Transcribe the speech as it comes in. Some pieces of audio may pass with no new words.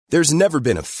There's never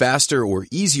been a faster or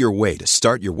easier way to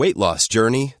start your weight loss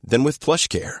journey than with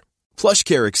PlushCare.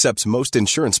 PlushCare accepts most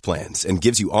insurance plans and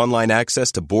gives you online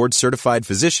access to board-certified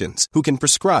physicians who can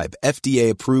prescribe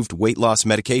FDA-approved weight loss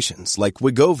medications like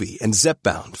Wegovy and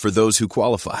Zepbound for those who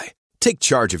qualify. Take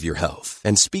charge of your health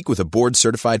and speak with a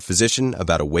board-certified physician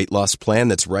about a weight loss plan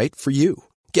that's right for you.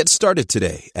 Get started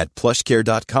today at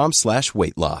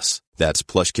plushcare.com/weight loss. That's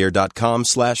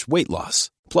plushcare.com/weight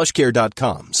loss.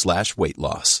 plushcare.com/weight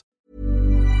loss.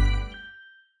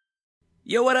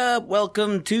 Yo, what up?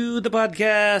 Welcome to the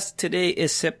podcast. Today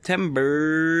is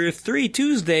September 3,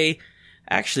 Tuesday.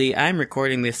 Actually, I'm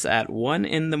recording this at 1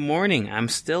 in the morning. I'm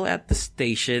still at the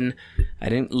station. I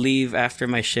didn't leave after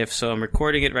my shift, so I'm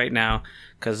recording it right now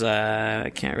because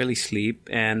I can't really sleep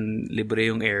and libre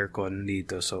yung aircon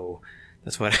dito, so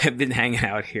that's what I've been hanging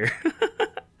out here.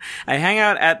 I hang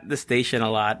out at the station a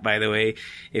lot, by the way.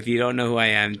 If you don't know who I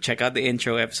am, check out the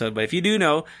intro episode. But if you do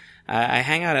know, I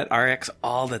hang out at RX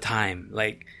all the time.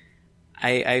 Like,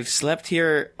 I've slept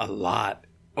here a lot.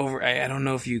 I don't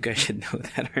know if you guys should know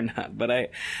that or not, but I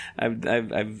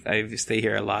stay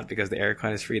here a lot because the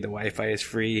aircon is free, the Wi-Fi is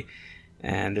free,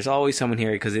 and there's always someone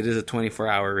here because it is a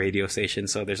 24-hour radio station,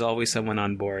 so there's always someone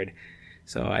on board.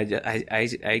 So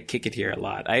I kick it here a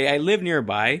lot. I live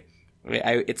nearby.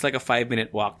 It's like a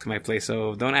 5-minute walk to my place,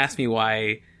 so don't ask me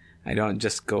why I don't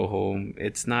just go home.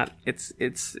 It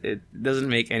doesn't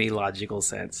make any logical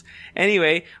sense.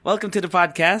 Anyway, welcome to the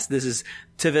podcast. This is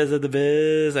Tiviz of the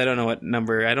Biz. I don't know what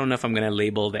number. I don't know if I'm going to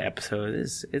label the episode.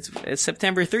 It's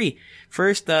September 3.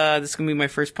 First, this is going to be my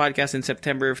first podcast in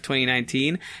September of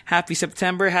 2019. Happy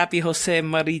September. Happy Jose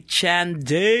Marichan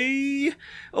Day.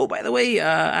 Oh, by the way,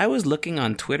 I was looking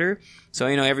on Twitter. So,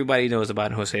 everybody knows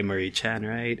about Jose Marichan,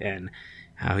 right? And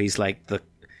how he's like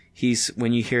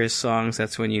when you hear his songs,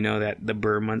 that's when you know that the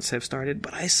Burr months have started.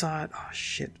 But I saw it. Oh,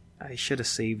 shit. I should have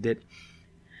saved it.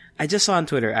 I just saw on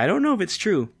Twitter. I don't know if it's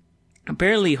true.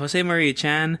 Apparently, Jose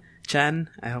Marichan,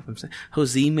 I hope I'm saying,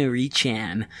 Jose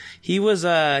Marichan. He was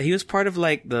part of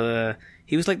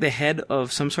he was like the head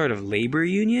of some sort of labor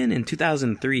union in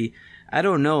 2003. I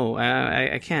don't know.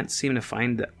 I can't seem to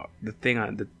find the thing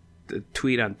on the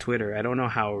tweet on Twitter. I don't know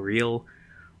how real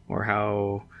or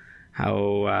how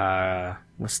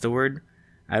what's the word?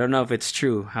 I don't know if it's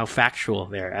true. How factual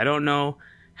there. I don't know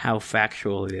how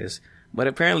factual it is. But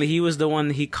apparently he was the one,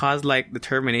 he caused the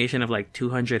termination of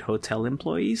 200 hotel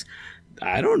employees.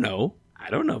 I don't know. I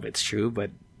don't know if it's true, but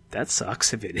that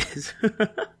sucks if it is.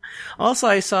 Also,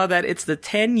 I saw that it's the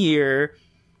 10-year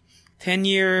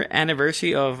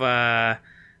anniversary of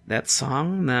that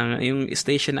song, yung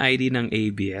station ID ng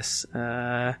ABS.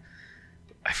 I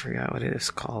forgot what it is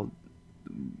called.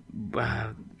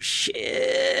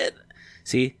 Shit.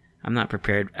 See, I'm not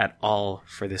prepared at all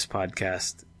for this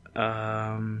podcast.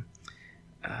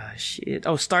 Shit.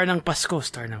 Oh, Star ng Pasko.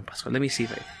 Let me see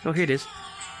if oh, here it is.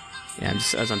 Yeah, I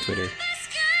was on Twitter.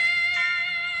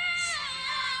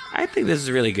 I think this is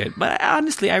really good. But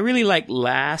honestly, I really like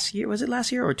last year. Was it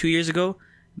last year or 2 years ago?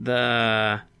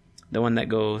 The one that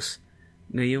goes,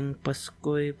 Ngayong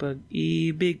Pasko'y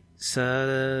pag-ibig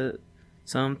sa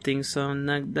something so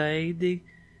nagdaigdig.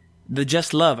 The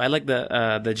Just Love. I like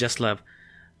the Just Love.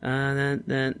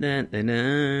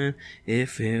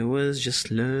 If it was just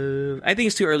love. I think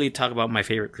it's too early to talk about my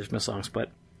favorite Christmas songs,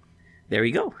 but there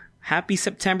we go. Happy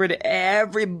September to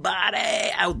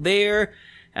everybody out there.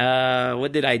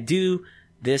 What did I do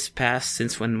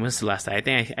since when was the last time? I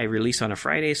think I released on a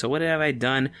Friday, so what have I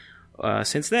done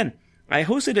since then? I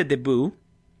hosted a debut.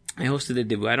 I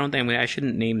don't think I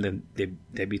shouldn't name the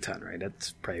debutante, right?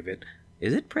 That's private.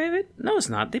 Is it private? No, it's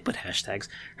not. They put hashtags.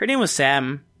 Her name was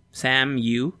Sam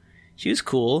Yu. She was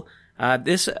cool.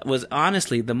 This was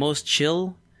honestly the most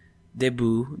chill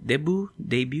debut.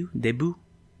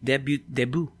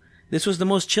 This was the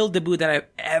most chill debut that I've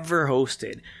ever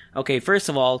hosted. Okay, first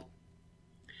of all,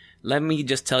 let me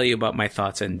just tell you about my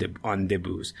thoughts on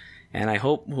debuts. And I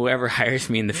hope whoever hires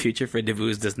me in the future for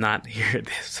debuts does not hear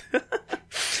this.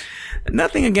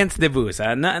 Nothing against debuts.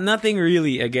 Nothing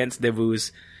really against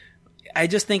debuts. I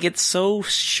just think it's so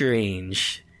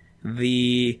strange.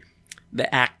 The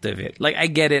act of it. I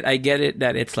get it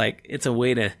that it's it's a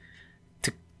way to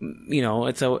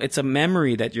it's a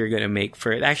memory that you're going to make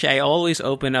for it. Actually, I always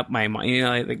open up my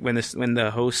mind, when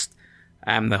the host,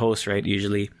 I'm the host, right,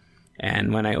 usually.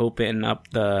 And when I open up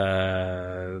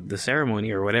the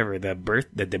ceremony or whatever, the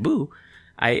debut,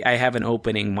 I have an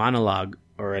opening monologue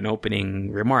or an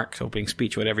opening remarks, opening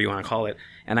speech, whatever you want to call it.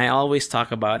 And I always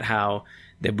talk about how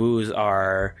debuts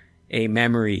are a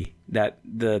memory that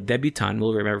the debutante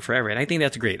will remember forever. And I think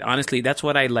that's great. Honestly, that's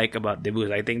what I like about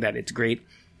debuts. I think that it's great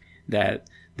that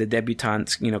the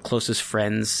debutante's, closest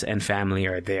friends and family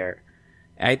are there.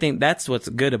 I think that's what's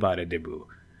good about a debut.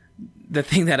 The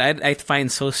thing that I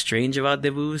find so strange about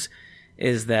debuts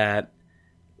is that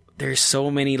there's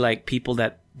so many like people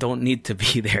that don't need to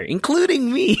be there,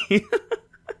 including me,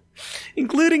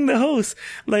 including the host.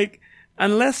 Like,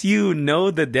 unless you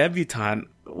know the debutante,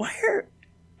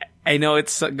 I know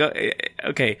it's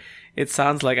okay. It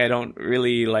sounds like I don't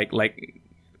really like.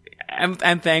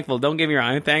 I'm thankful. Don't get me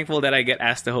wrong. I'm thankful that I get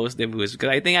asked to host debuts because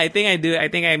I think I do. I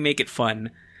think I make it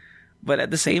fun. But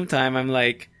at the same time, I'm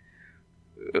like,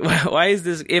 why is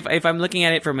this? If I'm looking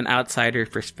at it from an outsider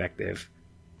perspective,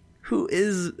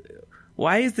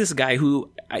 why is this guy who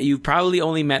you probably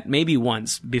only met maybe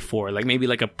once before, like maybe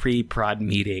like a pre-prod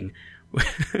meeting?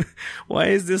 Why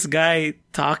is this guy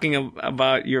talking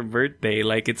about your birthday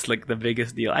like it's like the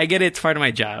biggest deal? I get it, it's part of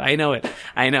my job. I know it.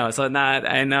 I know. So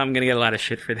I know I'm gonna get a lot of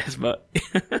shit for this, but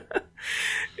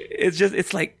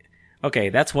it's like, okay,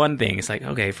 that's one thing. It's like,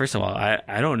 okay, first of all,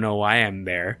 I don't know why I'm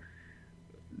there.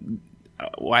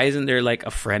 Why isn't there like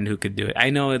a friend who could do it? I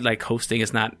know like hosting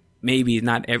is maybe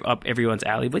not up everyone's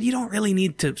alley, but you don't really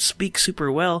need to speak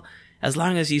super well as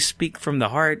long as you speak from the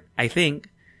heart, I think.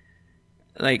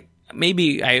 Like,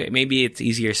 maybe it's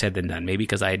easier said than done. Maybe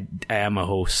because I am a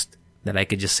host that I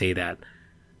could just say that.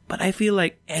 But I feel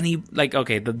like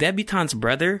okay, the debutante's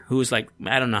brother, who's like,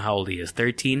 I don't know how old he is,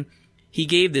 13, he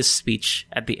gave this speech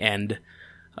at the end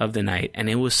of the night, and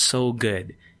it was so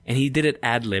good. And he did it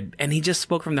ad-lib, and he just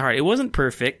spoke from the heart. It wasn't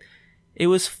perfect. It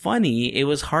was funny. It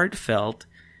was heartfelt.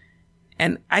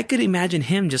 And I could imagine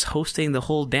him just hosting the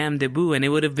whole damn debut, and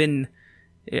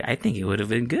I think it would have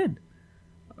been good.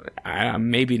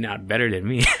 Maybe not better than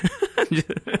me.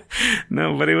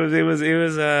 No, but it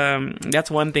was,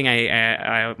 that's one thing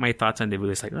my thoughts on debut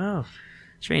is like, oh,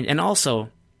 strange. And also,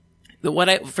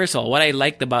 first of all, what I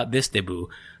liked about this debut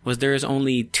was there's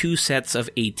only 2 sets of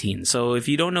 18. So if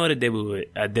you don't know what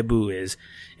a debut is,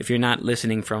 if you're not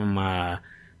listening from,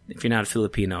 if you're not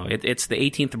Filipino, it's the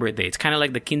 18th birthday. It's kind of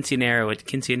like the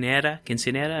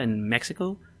quinceanera in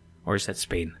Mexico, or is that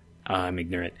Spain? I'm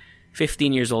ignorant.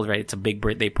 15 years old, right? It's a big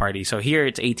birthday party. So here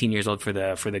it's 18 years old for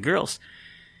the girls.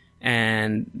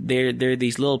 And there are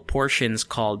these little portions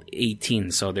called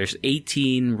 18. So there's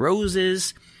 18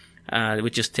 roses,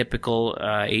 which is typical,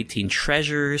 18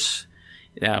 treasures.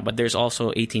 But there's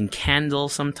also 18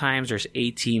 candles sometimes. There's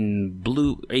 18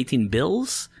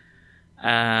 bills,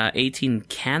 18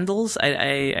 candles.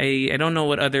 I don't know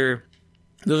what other.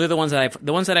 Those are the ones that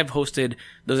I've hosted.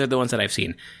 Those are the ones that I've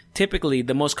seen. Typically,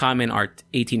 the most common are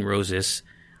 18 roses,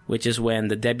 which is when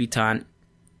the debutante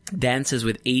dances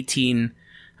with 18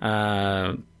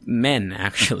 men,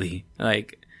 actually.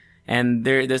 And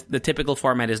the typical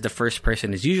format is the first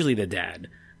person is usually the dad,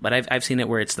 but I've seen it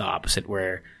where it's the opposite,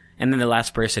 and then the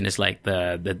last person is like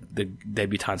the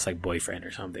debutante's like boyfriend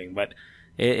or something. But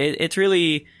it's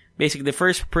really. Basically, the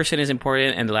first person is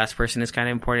important, and the last person is kind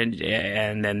of important,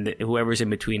 and then whoever's in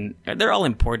between, they're all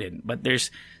important, but there's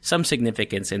some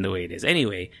significance in the way it is.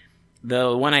 Anyway,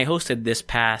 the one I hosted this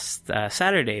past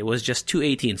Saturday was just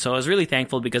 218, so I was really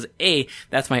thankful because,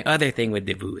 that's my other thing with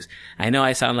debuts. I know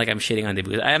I sound like I'm shitting on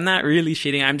debuts. I'm not really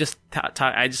shitting. I'm just,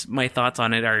 my thoughts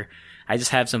on it are, I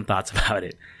just have some thoughts about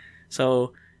it.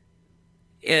 So,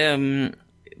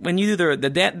 when you do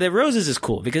the roses is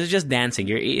cool because it's just dancing.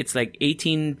 It's like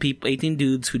 18 people, 18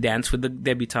 dudes who dance with the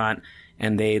debutante,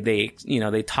 and they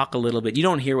talk a little bit. You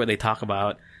don't hear what they talk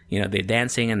about. They're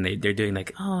dancing and they're doing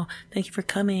like, oh, thank you for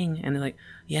coming. And they're like,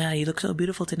 yeah, you look so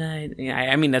beautiful tonight. Yeah,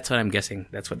 I mean, that's what I'm guessing.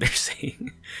 That's what they're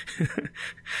saying.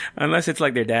 Unless it's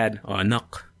like their dad. Oh,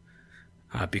 anak.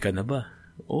 Happy ka na ba?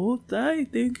 Oh, Tay,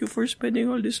 thank you for spending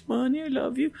all this money. I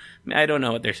love you. I don't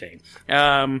know what they're saying.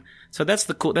 So that's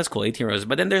cool. 18 roses.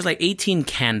 But then there's like 18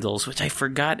 candles, which I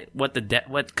forgot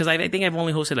because I think I've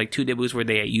only hosted like 2 debuts where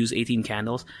they use 18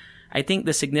 candles. I think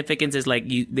the significance is like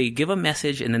they give a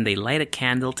message and then they light a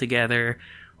candle together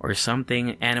or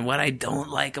something. And what I don't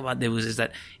like about debuts is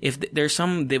that if there's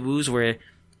some debuts where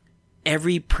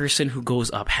every person who goes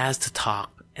up has to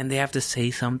talk and they have to say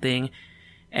something.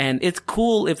 And it's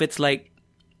cool if it's like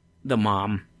the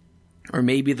mom, or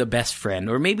maybe the best friend,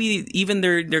 or maybe even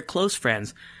their close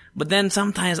friends. But then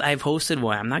sometimes I've hosted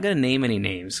one. I'm not gonna name any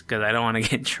names because I don't want to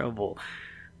get in trouble.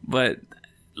 But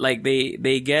like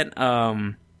they get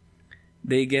like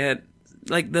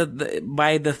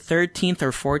by the 13th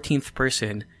or 14th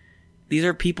person, these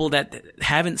are people that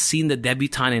haven't seen the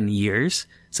debutante in years.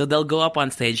 So they'll go up on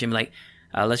stage and be like,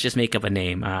 let's just make up a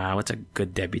name. What's a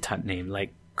good debutante name?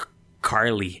 Like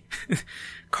Carly.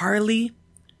 Carly,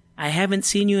 I haven't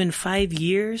seen you in 5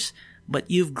 years, but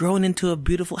you've grown into a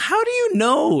beautiful... How do you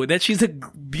know that she's a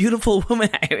beautiful woman?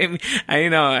 I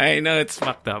know it's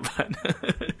fucked up.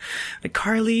 But like,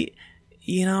 Carly,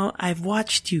 you know, I've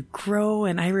watched you grow,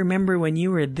 and I remember when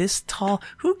you were this tall.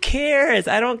 Who cares?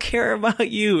 I don't care about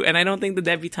you. And I don't think the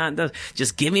debutante does.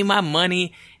 Just give me my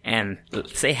money and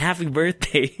say happy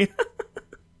birthday.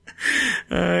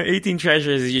 18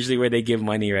 Treasures is usually where they give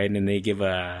money, right? And then they give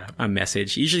a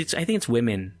message. Usually, I think it's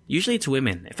women. Usually it's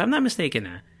women, if I'm not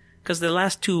mistaken. Because the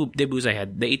last two debuts I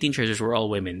had, the 18 Treasures were all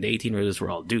women. The 18 Roses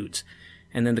were all dudes.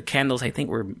 And then the candles, I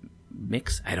think, were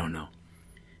mixed. I don't know.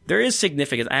 There is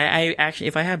significance. I actually,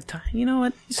 if I have time, you know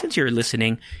what? Since you're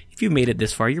listening, if you made it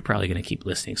this far, you're probably going to keep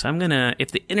listening. So I'm going to, if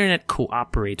the internet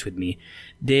cooperates with me,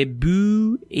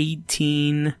 debut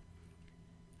 18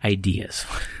 ideas.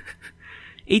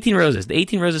 18 Roses. The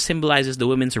 18 Roses symbolizes the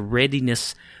woman's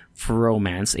readiness for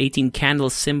romance. 18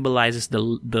 Candles symbolizes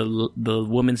the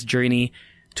woman's journey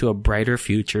to a brighter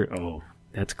future. Oh,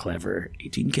 that's clever.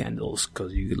 18 Candles,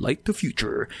 because you light the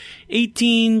future.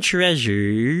 18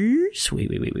 Treasures.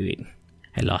 Wait.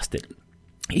 I lost it.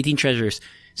 18 Treasures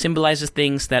symbolizes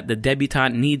things that the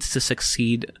debutante needs to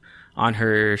succeed on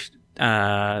her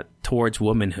towards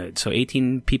womanhood. So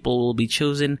 18 people will be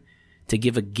chosen to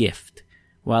give a gift.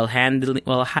 While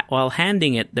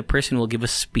handing it, the person will give a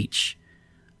speech.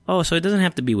 Oh, so it doesn't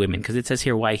have to be women, because it says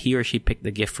here why he or she picked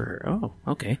the gift for her. Oh,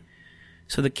 okay.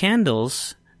 So the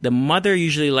candles, the mother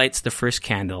usually lights the first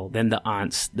candle, then the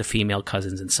aunts, the female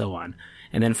cousins, and so on.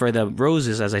 And then for the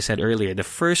roses, as I said earlier, the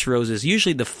first rose is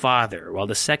usually the father, while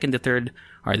the second to third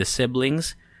are the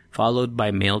siblings, followed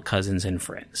by male cousins and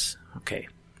friends. Okay.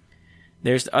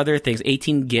 There's other things.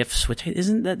 18 gifts, which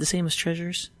isn't that the same as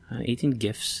treasures? 18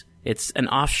 gifts. It's an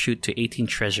offshoot to 18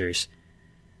 Treasures.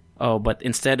 Oh, but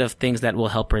instead of things that will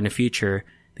help her in the future,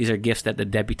 these are gifts that the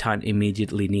debutante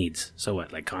immediately needs. So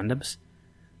what, like condoms?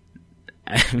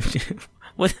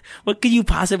 What could you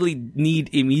possibly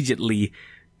need immediately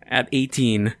at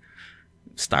 18?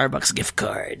 Starbucks gift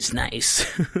cards.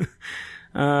 Nice.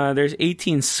 There's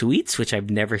 18 sweets, which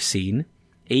I've never seen.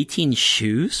 18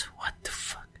 shoes? What the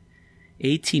fuck?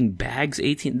 18 bags?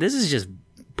 18... This is just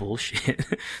bullshit.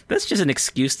 That's just an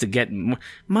excuse to get...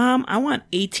 Mom, I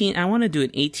want to do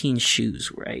an 18 shoes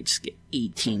where I just get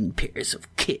 18 pairs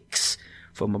of kicks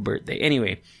for my birthday.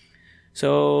 Anyway,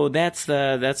 so that's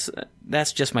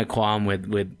just my qualm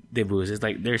with debuts. It's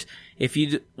like there's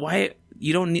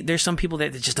some people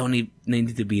that just don't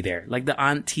need to be there. Like the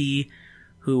auntie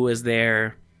who was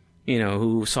there, you know,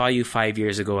 who saw you 5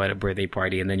 years ago at a birthday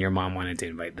party, and then your mom wanted to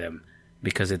invite them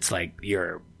because it's like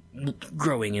you're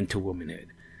growing into womanhood.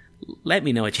 Let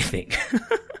me know what you think.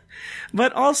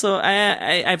 But also,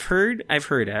 I've heard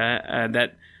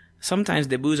that sometimes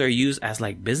debuts are used as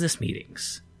like business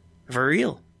meetings, for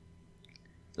real.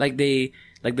 Like the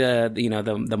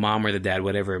mom or the dad,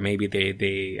 whatever. Maybe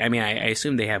they. I mean, I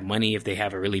assume they have money if they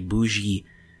have a really bougie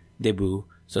debut,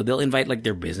 so they'll invite like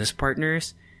their business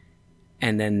partners,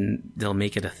 and then they'll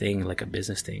make it a thing, like a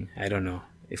business thing. I don't know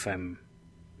if I'm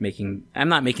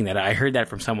not making that. I heard that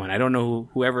from someone. I don't know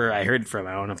whoever I heard from.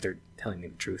 I don't know if they're telling me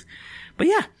the truth. But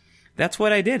yeah, that's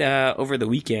what I did over the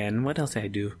weekend. What else did I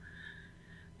do?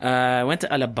 I went to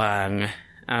Alabang.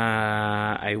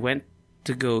 I went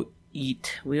to go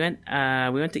eat. We went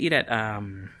to eat at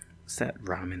what's that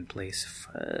ramen place?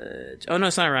 Fudge. Oh no,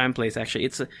 it's not a ramen place actually.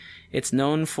 It's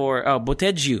known for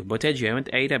Boteju.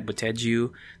 I ate at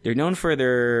Boteju. They're known for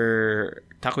their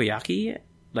takoyaki,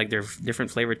 like their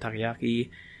different flavored takoyaki.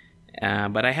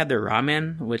 But I had their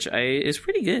ramen, which is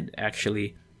pretty good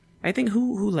actually. I think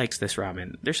who likes this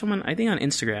ramen? There's someone I think on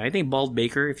Instagram. I think Bald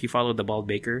Baker. If you follow the Bald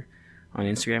Baker on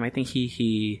Instagram, I think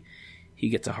he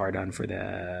gets a hard on for the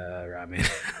ramen.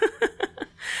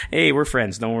 Hey, we're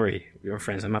friends. Don't worry, we're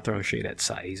friends. I'm not throwing shade at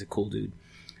Sai. He's a cool dude.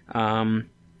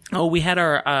 We had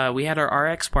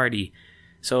our RX party.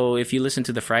 So if you listen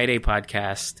to the Friday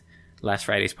podcast, last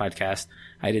Friday's podcast,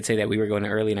 I did say that we were going to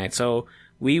early night. So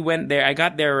we went there. I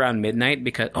got there around midnight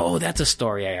because, that's a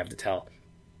story I have to tell.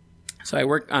 So I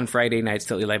worked on Friday nights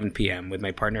till 11 p.m. with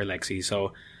my partner Lexi.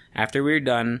 So after we were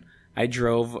done, I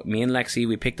drove, me and Lexi,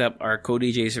 we picked up our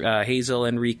co-DJs, Hazel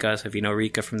and Rika. So if you know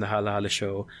Rika from the Hala Hala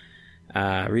show,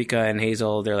 Rika and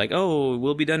Hazel, they're like, oh,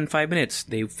 we'll be done in 5 minutes.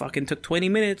 They fucking took 20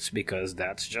 minutes because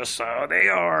that's just how they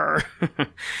are.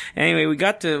 Anyway, we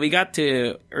got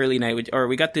to early night, or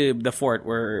we got to the fort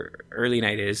where early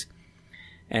night is.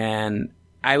 And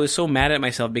I was so mad at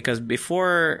myself because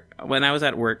before, when I was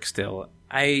at work still,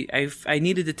 I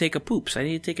needed to take a poops. I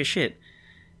needed to take a shit.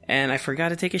 And I forgot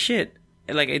to take a shit.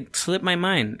 Like, it slipped my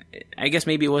mind. I guess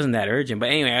maybe it wasn't that urgent. But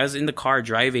anyway, I was in the car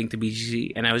driving to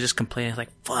BGC and I was just complaining. I was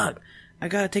like, fuck, I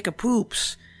gotta take a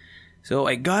poops. So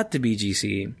I got to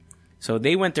BGC. So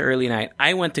they went to early night.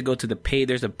 I went to go to the pay.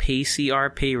 There's a pay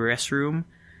restroom,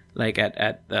 like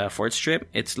at Fort Strip.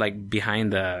 It's like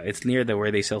behind it's near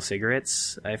where they sell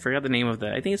cigarettes. I forgot the name of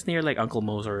I think it's near like Uncle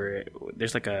Mo's, or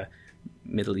there's like a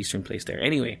Middle Eastern place there.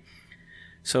 Anyway,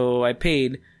 so I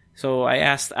paid. So I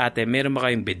asked ate, meron ba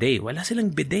kayong bidet? Wala silang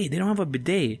bidet. They don't have a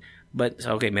bidet. But,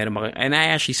 so, okay, meron ba kayo? And I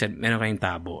actually said, meron kayong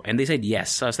tabo. And they said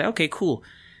yes. So I was like, okay, cool.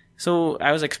 So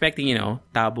I was expecting, tabo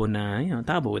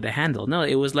tabo with a handle. No,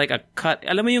 it was like a cut.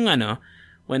 Alam mo yung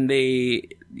when they,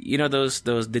 those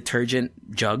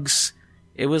detergent jugs?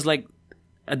 It was like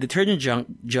a detergent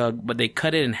jug, but they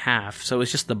cut it in half. So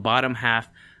it's just the bottom half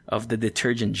of the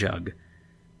detergent jug.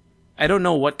 I don't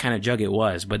know what kind of jug it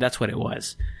was, but that's what it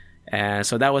was.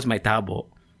 So that was my tabo.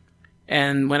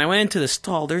 And when I went into the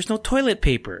stall, there's no toilet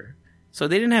paper. So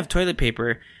they didn't have toilet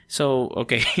paper. So,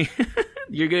 okay,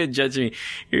 you're going to judge me.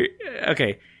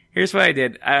 Okay, here's what I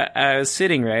did. I was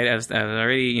sitting, right? I was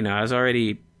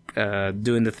already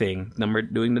doing the thing,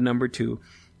 doing the number 2.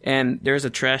 And there's a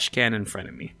trash can in front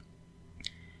of me.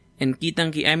 And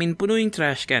puno yung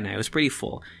trash can. It was pretty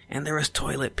full. And there was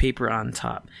toilet paper on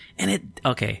top. And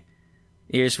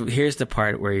here's the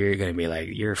part where you're going to be like,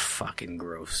 you're fucking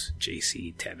gross,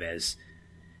 JC Tevez.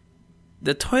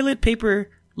 The toilet paper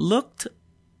looked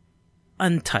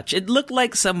untouched. It looked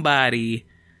like somebody,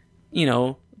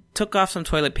 took off some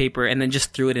toilet paper and then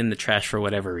just threw it in the trash for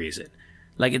whatever reason.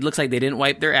 Like, it looks like they didn't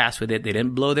wipe their ass with it. They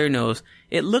didn't blow their nose.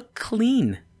 It looked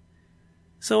clean.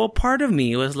 So a part of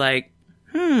me was like,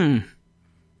 should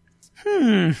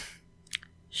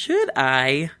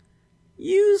I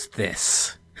use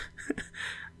this?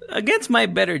 Against my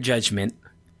better judgment,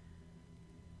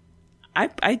 I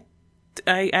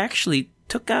actually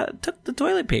took the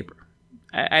toilet paper.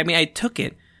 I took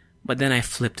it, but then I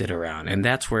flipped it around, and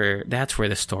that's where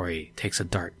the story takes a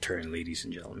dark turn, ladies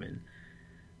and gentlemen.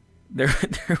 There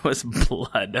was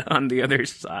blood on the other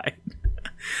side.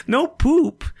 No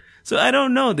poop. So I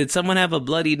don't know. Did someone have a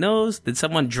bloody nose? Did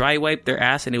someone dry wipe their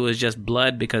ass and it was just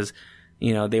blood because,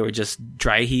 they were just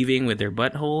dry heaving with their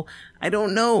butthole? I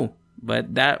don't know.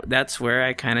 But that's where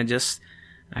I kind of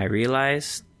I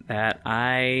realized that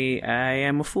I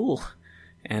am a fool.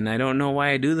 And I don't know why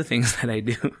I do the things that I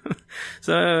do.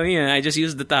 So, I just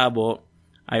used the tabo.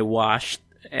 I washed.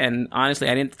 And honestly,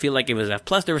 I didn't feel like it was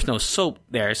plus there was no soap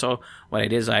there. So what I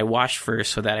did is I washed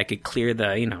first so that I could clear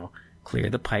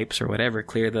the pipes or whatever,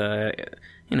 clear the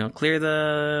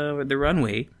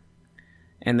runway.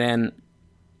 And then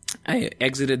I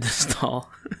exited the stall.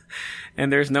 And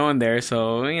there's no one there,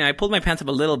 so I pulled my pants up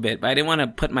a little bit, but I didn't want to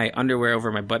put my underwear over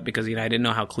my butt because I didn't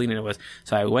know how clean it was.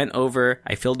 So I went over,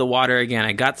 I filled the water again,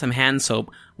 I got some hand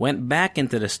soap, went back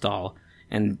into the stall,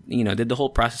 and did the whole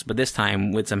process. But this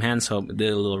time with some hand soap,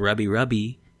 did a little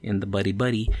rubby in the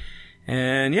buddy,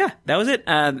 and yeah, that was it.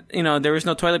 There was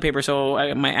no toilet paper,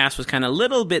 so my ass was kind of a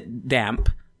little bit damp,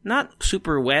 not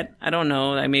super wet. I don't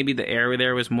know, maybe the air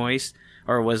there was moist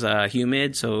or was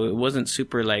humid, so it wasn't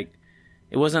super like.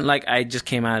 It wasn't like I just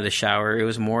came out of the shower. It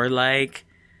was more like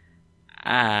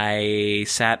I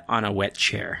sat on a wet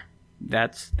chair.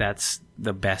 That's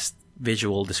the best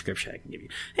visual description I can give you.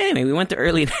 Anyway, we went to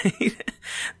early night.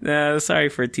 Sorry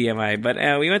for TMI, but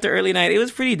we went to early night. It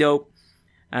was pretty dope.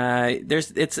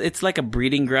 It's like a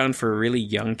breeding ground for really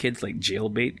young kids, like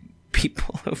jailbait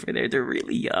people over there. They're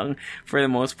really young for the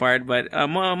most part, but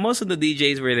most of the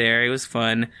DJs were there. It was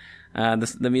fun.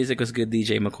 The music was good.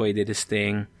 DJ McCoy did his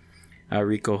thing.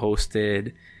 Rico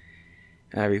hosted.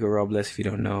 Rico Robles, if you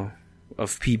don't know,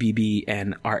 of PBB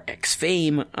and RX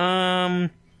fame. Yeah,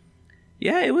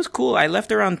 it was cool. I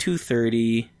left around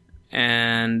 2:30,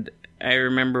 and I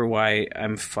remember why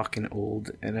I'm fucking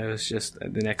old. And I was just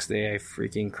the next day I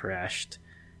freaking crashed,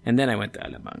 and then I went to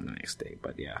Alabang the next day.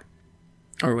 But yeah,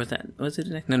 or was it the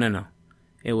next? No.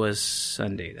 It was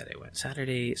Sunday that I went.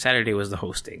 Saturday was the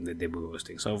hosting, the debut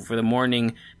hosting. So for the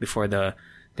morning before the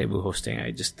debut hosting,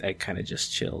 I kind of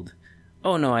just chilled.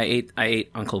 Oh no, I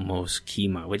ate Uncle Mo's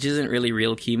keema, which isn't really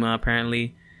real keema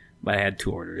apparently, but I had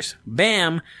 2 orders.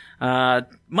 Bam!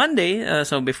 Monday,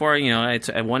 so before, it's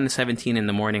at 1:17 in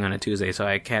the morning on a Tuesday, so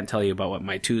I can't tell you about what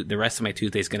the rest of my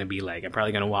Tuesday is going to be like. I'm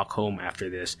probably going to walk home after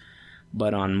this.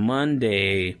 But on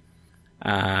Monday,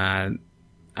 I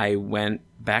went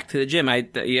back to the gym. I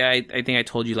think I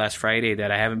told you last Friday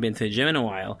that I haven't been to the gym in a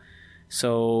while.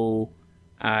 So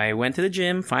I went to the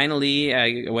gym. Finally,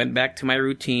 I went back to my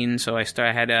routine. So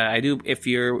if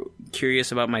you're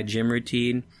curious about my gym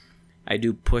routine, I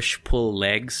do push-pull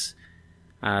legs.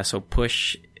 So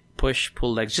push,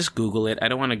 pull legs. Just Google it. I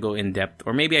don't want to go in depth.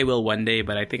 Or maybe I will one day,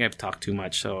 but I think I've talked too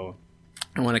much. So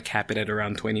I want to cap it at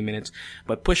around 20 minutes.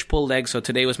 But push-pull legs, so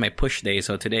today was my push day.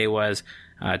 So today was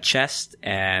chest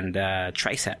and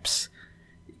triceps.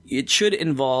 It should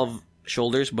involve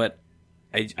shoulders, but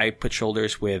I put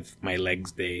shoulders with my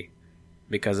legs day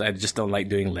because I just don't like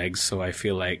doing legs. So I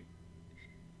feel like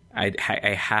I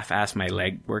half-ass my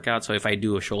leg workout. So if I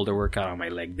do a shoulder workout on my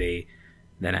leg day,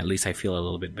 then at least I feel a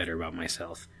little bit better about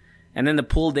myself. And then the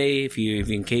pull day, if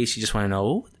in case you just want to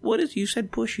know, you said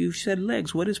push, you said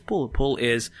legs. What is pull? Pull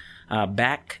is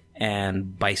back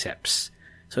and biceps.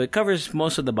 So it covers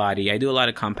most of the body. I do a lot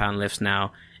of compound lifts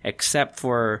now, except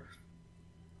for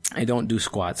I don't do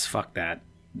squats. Fuck that.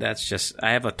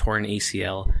 I have a torn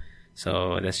ACL,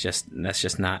 so that's just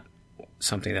not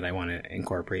something that I want to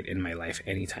incorporate in my life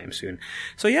anytime soon.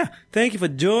 So yeah, thank you for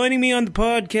joining me on the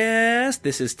podcast.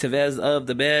 This is Tevez of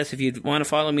the Best. If you want to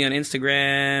follow me on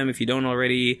Instagram, if you don't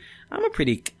already, I'm a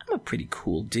pretty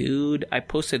cool dude. I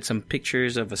posted some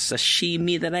pictures of a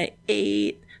sashimi that I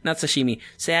ate. Not sashimi,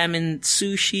 salmon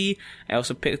sushi. I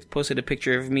also posted a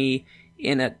picture of me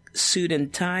in a suit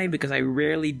and tie because I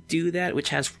rarely do that, which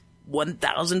has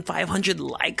 1,500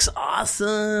 likes.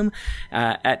 Awesome.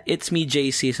 At It's Me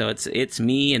JC. So it's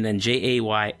me and then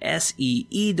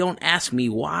JAYSEE. Don't ask me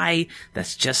why.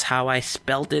 That's just how I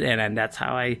spelt it. And that's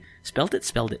how I spelled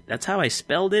it. That's how I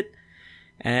spelled it.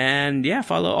 And yeah,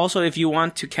 follow. Also, if you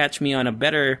want to catch me on a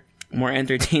better, more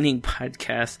entertaining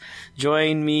podcast,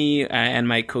 join me and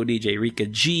my co-DJ Rika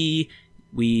G.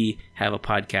 We have a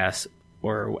podcast,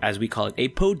 or as we call it, a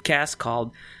podcast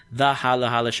called The Halo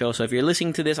Halo Show. So if you're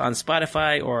listening to this on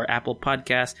Spotify or Apple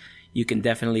Podcasts, you can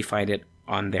definitely find it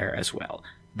on there as well.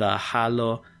 The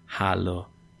Halo Halo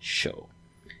Show.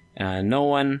 No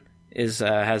one has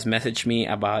messaged me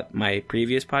about my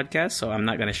previous podcast, so I'm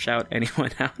not going to shout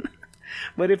anyone out.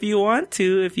 But if you want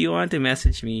to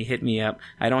message me, hit me up.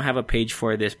 I don't have a page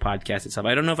for this podcast itself.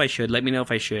 I don't know if I should. Let me know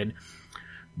if I should.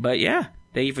 But yeah.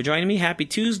 Thank you for joining me. Happy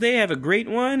Tuesday. Have a great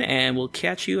one. And we'll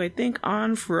catch you, I think,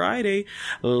 on Friday.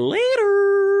 Later.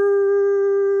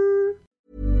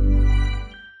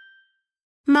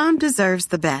 Mom deserves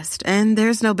the best, and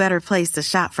there's no better place to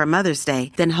shop for Mother's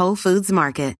Day than Whole Foods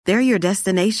Market. They're your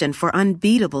destination for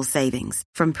unbeatable savings,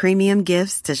 from premium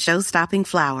gifts to show-stopping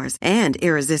flowers and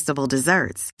irresistible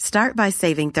desserts. Start by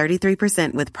saving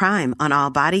 33% with Prime on all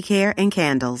body care and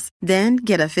candles. Then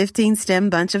get a 15-stem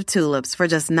bunch of tulips for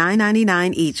just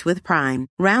 $9.99 each with Prime.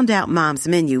 Round out Mom's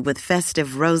menu with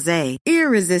festive rosé,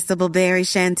 irresistible berry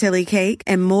chantilly cake,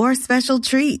 and more special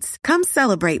treats. Come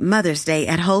celebrate Mother's Day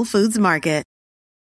at Whole Foods Market.